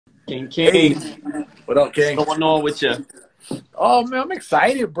King, What up, what's King? going on with you? Oh man, I'm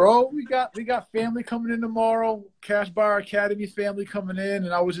excited, bro. We got family coming in tomorrow. Cash Buyer Academy family coming in,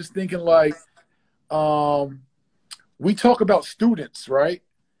 and I was just thinking like, we talk about students, right?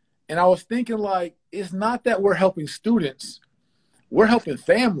 And I was thinking like, it's not that we're helping students, we're helping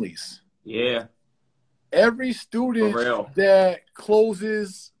families. Yeah, Every for student real. that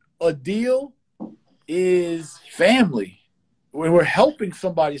closes a deal is family. When we're helping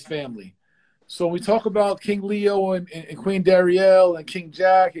somebody's family. So we talk about King Leo and Queen Darielle and King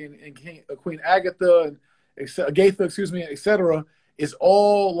Jack and Queen Agatha and Agatha, excuse me, etc. It's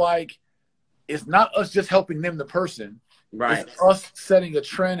all like, it's not us just helping them, the person. Right. It's us setting a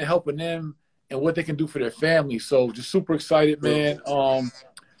trend and helping them and what they can do for their family. So just super excited, man.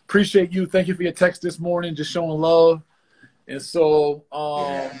 Appreciate you. Thank you for your text this morning, just showing love. And so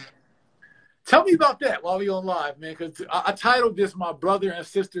tell me about that while we're on live, man, because I titled this My Brother and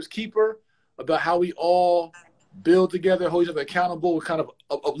Sister's Keeper, about how we all build together, hold each other accountable, we kind of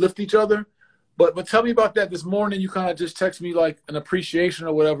uplift each other. But tell me about that this morning. You kind of just text me like an appreciation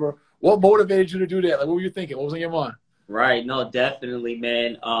or whatever. What motivated you to do that? Like, what were you thinking? What was on your mind? Right. No, definitely,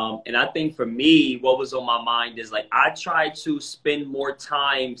 man. And I think for me, what was on my mind is like, I try to spend more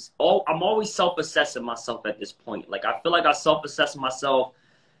times. I'm always self-assessing myself at this point. Like, I feel like I self-assess myself.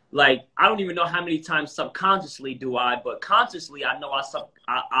 Like, I don't even know how many times subconsciously do I, but consciously, I know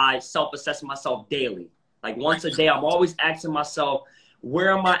I self-assess myself daily. Like, once a day, I'm always asking myself,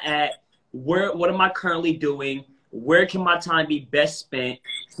 where am I at? What am I currently doing? Where can my time be best spent?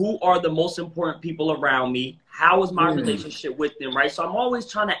 Who are the most important people around me? How is my relationship with them, right? So I'm always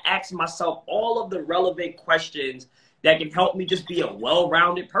trying to ask myself all of the relevant questions that can help me just be a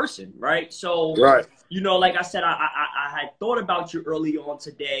well-rounded person, right? So, you know, like I said, I had thought about you early on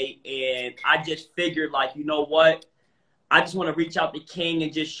today, and I just figured, like, you know what? I just want to reach out to King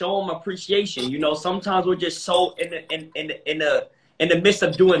and just show him appreciation. You know, sometimes we're just so in the midst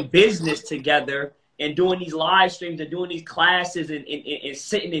of doing business together and doing these live streams and doing these classes and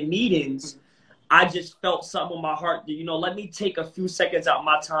sitting in meetings. I just felt something in my heart that, you know, let me take a few seconds out of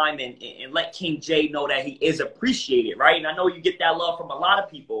my time and let King Jay know that he is appreciated, right? And I know you get that love from a lot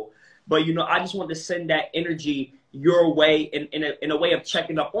of people, but, you know, I just wanted to send that energy your way in a way of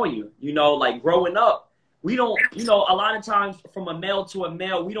checking up on you. You know, like growing up, we don't, you know, a lot of times from a male to a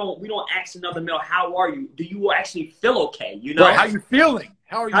male, we don't ask another male, how are you? Do you actually feel okay? You know? Right. How you feeling?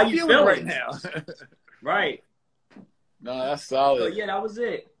 How are you feeling right now? Right. No, that's solid. So, yeah, that was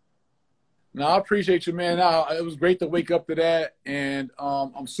it. No, I appreciate you, man. It was great to wake up to that, and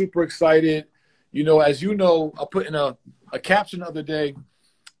I'm super excited. You know, as you know, I put in a caption the other day,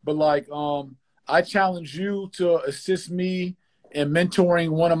 but like I challenge you to assist me in mentoring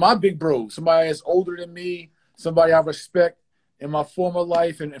one of my big bros, somebody that's older than me, somebody I respect in my former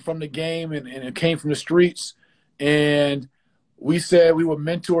life and from the game and it came from the streets. And we said we would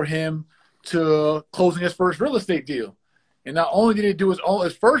mentor him to closing his first real estate deal. And not only did he do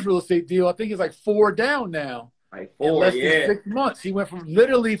his first real estate deal, I think he's like 4 down now. Like in 4, less than 6 months. He went from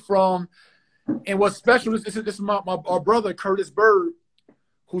literally from, and what's special is this is our brother, Curtis Bird,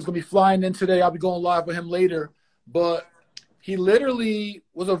 who's going to be flying in today. I'll be going live with him later. But he literally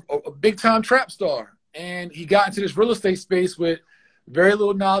was a big-time trap star. And he got into this real estate space with very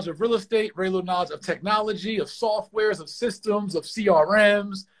little knowledge of real estate, very little knowledge of technology, of softwares, of systems, of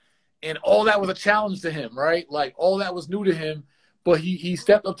CRMs. And all that was a challenge to him, right? Like all that was new to him, but he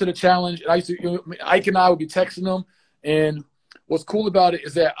stepped up to the challenge. And Ike and I would be texting him. And what's cool about it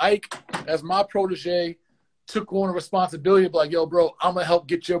is that Ike, as my protege, took on a responsibility of like, yo, bro, I'm going to help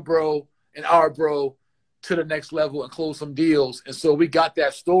get your bro and our bro to the next level and close some deals. And so we got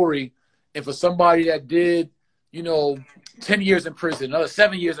that story. And for somebody that did, you know, 10 years in prison, another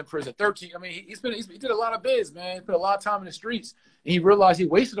 7 years in prison, 13. I mean, he did a lot of bids, man. He put a lot of time in the streets. And he realized he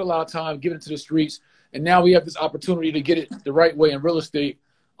wasted a lot of time giving it to the streets. And now we have this opportunity to get it the right way in real estate.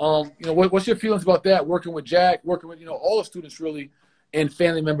 You know, what's your feelings about that? Working with Jack, working with, you know, all the students really and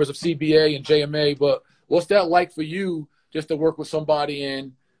family members of CBA and JMA. But what's that like for you just to work with somebody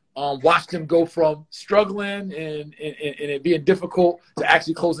and watch them go from struggling and it being difficult to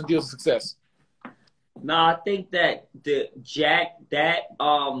actually closing deals of success? No, I think that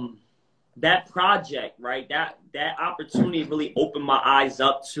that project, right? That opportunity really opened my eyes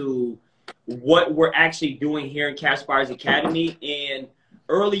up to what we're actually doing here in Cash Buyers Academy. And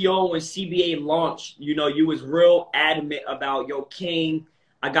early on when CBA launched, you know, you was real adamant about, yo, King,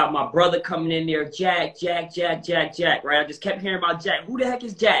 I got my brother coming in there, Jack, right? I just kept hearing about Jack. Who the heck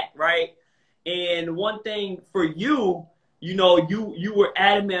is Jack, right? And one thing for you, you know, you were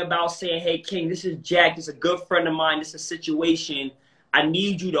adamant about saying, hey, King, this is Jack. This is a good friend of mine. This is a situation I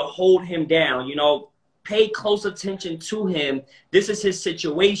need you to hold him down, you know, pay close attention to him. This is his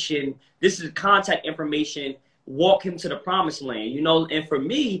situation. This is contact information. Walk him to the promised land, you know. And for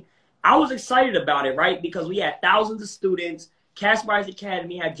me, I was excited about it, right? Because we had thousands of students. Cash Buyers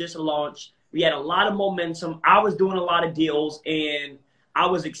Academy had just launched. We had a lot of momentum. I was doing a lot of deals, and I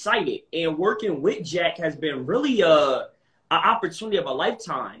was excited. And working with Jack has been really an opportunity of a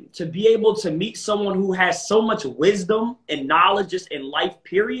lifetime, to be able to meet someone who has so much wisdom and knowledge just in life,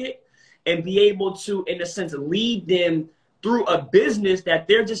 period, and be able to, in a sense, lead them through a business that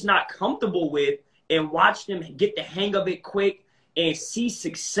they're just not comfortable with, and watch them get the hang of it quick and see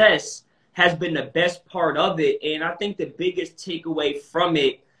success has been the best part of it. And I think the biggest takeaway from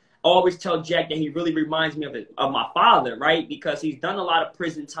it, I always tell Jack that he really reminds me of my father, right? Because he's done a lot of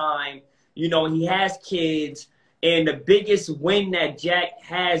prison time, you know, and he has kids. And the biggest win that Jack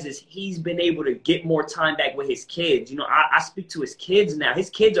has is he's been able to get more time back with his kids. You know, I speak to his kids now. His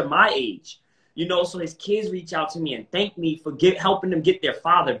kids are my age, you know, so his kids reach out to me and thank me for helping them get their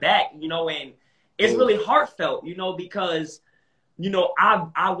father back, you know, and it's really heartfelt, you know, because, you know,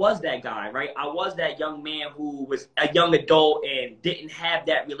 I was that guy, right? I was that young man who was a young adult and didn't have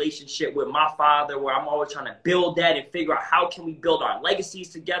that relationship with my father, where I'm always trying to build that and figure out how can we build our legacies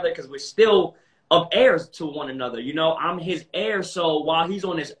together, because we're still of heirs to one another. You know, I'm his heir. So while he's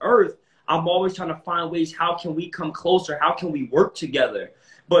on this earth, I'm always trying to find ways, how can we come closer? How can we work together?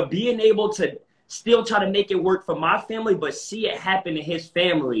 But being able to still try to make it work for my family, but see it happen in his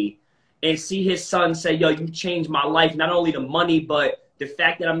family, and see his son say, yo, you changed my life. Not only the money, but the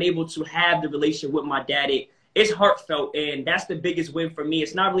fact that I'm able to have the relationship with my daddy, it's heartfelt. And that's the biggest win for me.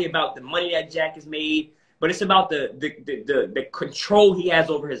 It's not really about the money that Jack has made, but it's about the control he has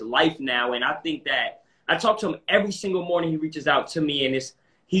over his life now. And I think that I talk to him every single morning. He reaches out to me, and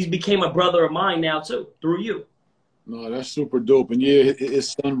he's became a brother of mine now too, through you. No, that's super dope. And yeah,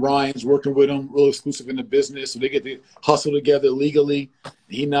 his son Ryan's working with him, real exclusive in the business, so they get to hustle together legally.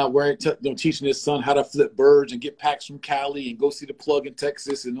 He not teaching his son how to flip birds and get packs from Cali and go see the plug in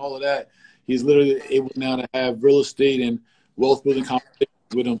Texas and all of that. He's literally able now to have real estate and wealth building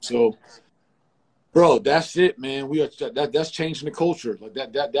conversations with him. So, bro, that's it, man. That's changing the culture. Like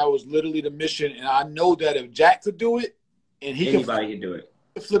that was literally the mission. And I know that if Jack could do it, and anybody can do it,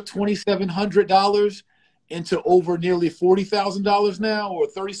 flip $2,700 into over nearly $40,000 now, or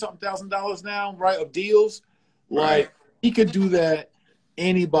 $30-something thousand now, right, of deals. Like, he could do that.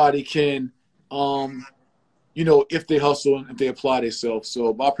 Anybody can, you know, if they hustle and if they apply themselves.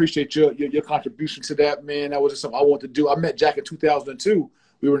 So I appreciate your contribution to that, man. That was just something I wanted to do. I met Jack in 2002.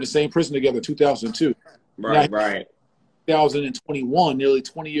 We were in the same prison together in 2002. Right. 2021, nearly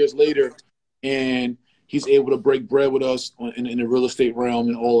 20 years later, and he's able to break bread with us in the real estate realm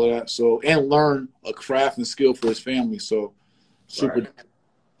and all of that. So, and learn a craft and skill for his family. So, super. Right.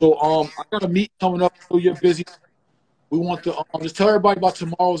 So, I got a meet coming up. So you're busy. We want to just tell everybody about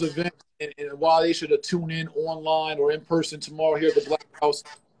tomorrow's event and why they should tune in online or in person tomorrow here at the Black House.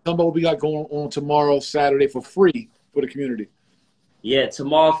 Tell them about what we got going on tomorrow, Saturday, for free for the community. Yeah,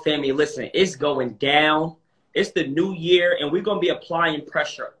 tomorrow, family, listen, it's going down. It's the new year, and we're going to be applying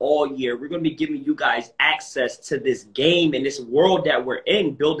pressure all year. We're going to be giving you guys access to this game and this world that we're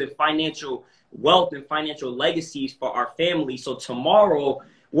in, building financial wealth and financial legacies for our family. So tomorrow,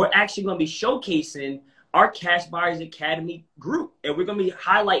 we're actually going to be showcasing our Cash Buyers Academy group, and we're going to be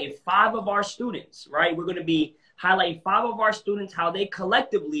highlighting 5 of our students, right? We're going to be highlighting 5 of our students, how they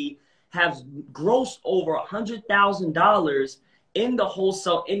collectively have grossed over $100,000 in the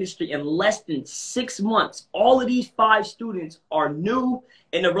wholesale industry in less than 6 months. All of these 5 students are new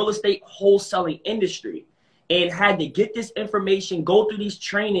in the real estate wholesaling industry and had to get this information, go through these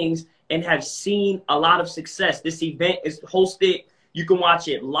trainings, and have seen a lot of success. This event is hosted. You can watch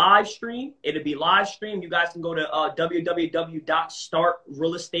it live stream. It'll be live stream. You guys can go to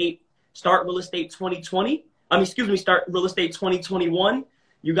startrealestate2021.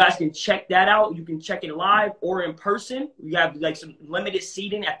 You guys can check that out. You can check it live or in person. We have like some limited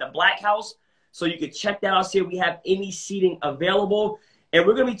seating at the Black House. So you can check that out, see if we have any seating available. And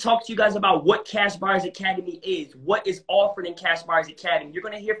we're going to be talking to you guys about what Cash Buyers Academy is, what is offered in Cash Buyers Academy. You're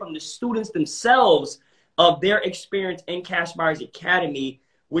going to hear from the students themselves of their experience in Cash Buyers Academy,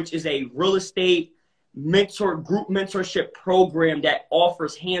 which is a real estate group mentorship program that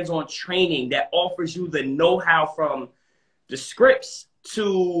offers hands-on training, that offers you the know-how from the scripts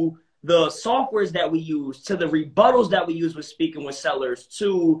to the softwares that we use, to the rebuttals that we use with speaking with sellers,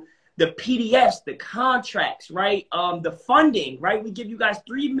 to the PDFs, the contracts, right? The funding, right? We give you guys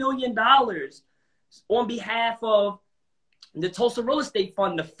 $3 million on behalf of the Tulsa Real Estate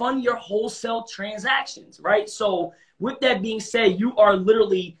Fund to fund your wholesale transactions, right? So with that being said, you are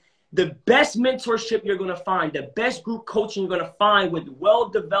literally the best mentorship you're going to find, the best group coaching you're going to find with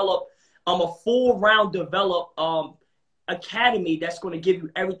well-developed, a full-round developed academy that's going to give you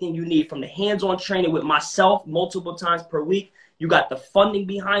everything you need, from the hands-on training with myself multiple times per week. You got the funding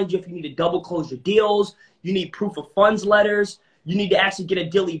behind you if you need to double close your deals. You need proof of funds letters. You need to actually get a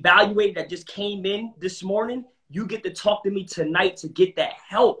deal evaluated that just came in this morning. You get to talk to me tonight to get that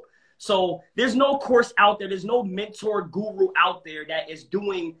help. So there's no course out there. There's no mentor guru out there that is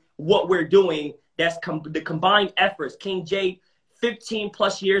doing what we're doing. That's the combined efforts. King Jay, 15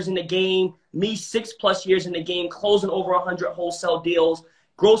 plus years in the game. Me, 6+ years in the game, closing over 100 wholesale deals,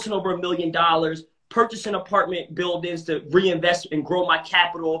 grossing over $1 million, purchasing apartment buildings to reinvest and grow my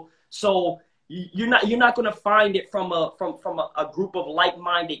capital. So you're not going to find it from a group of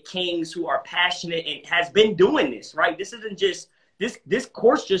like-minded kings who are passionate and has been doing this, right? This isn't just this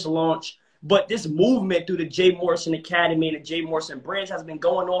course just launched, but this movement through the Jay Morrison Academy and the Jay Morrison brands has been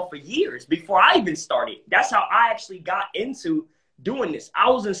going on for years before I even started. That's how I actually got into doing this. I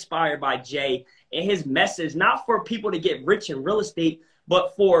was inspired by Jay and his message, not for people to get rich in real estate,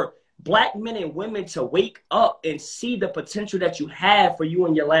 but for Black men and women to wake up and see the potential that you have for you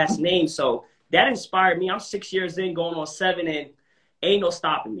and your last name. So that inspired me. I'm 6 years in, going on 7, and ain't no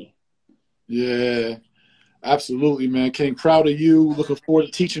stopping me. Yeah, absolutely, man. King, proud of you. Looking forward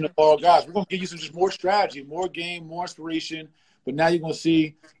to teaching the all guys. We're going to give you some just more strategy, more game, more inspiration. But now you're going to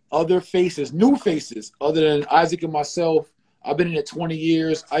see other faces, new faces, other than Isaac and myself. I've been in it 20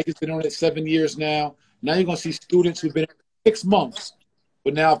 years. Ike has been on it 7 years now. Now you're going to see students who've been in it 6 months,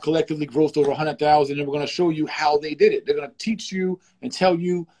 but now have collectively grossed over 100,000, and we're going to show you how they did it. They're going to teach you and tell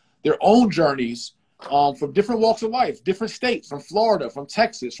you their own journeys from different walks of life, different states, from Florida, from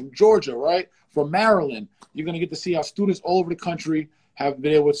Texas, from Georgia, right? From Maryland. You're going to get to see how students all over the country have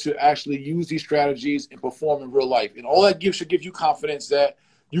been able to actually use these strategies and perform in real life. And all that should give you confidence that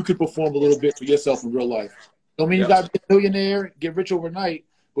you can perform a little bit for yourself in real life. Don't mean you got to be a millionaire, get rich overnight,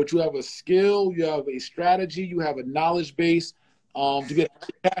 but you have a skill, you have a strategy, you have a knowledge base to get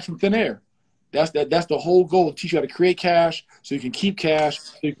cash from thin air. That's the whole goal, to teach you how to create cash so you can keep cash,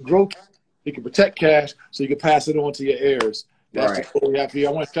 so you can grow cash, so you can protect cash, so you can pass it on to your heirs. That's the goal we have here.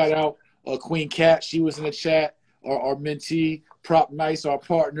 I want to shout out Queen Cat. She was in the chat, our mentee, Prop Nice, our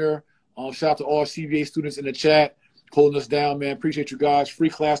partner. Shout out to all CVA students in the chat, holding us down, man. Appreciate you guys. Free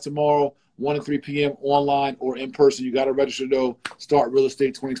class tomorrow, 1 and 3 p.m. online or in person. You got to register, though.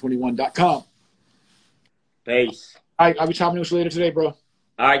 StartRealEstate2021.com. Peace. All right, I'll be chopping with you later today, bro.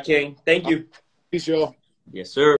 All right, King. Thank you. Peace, y'all. Yes, sir.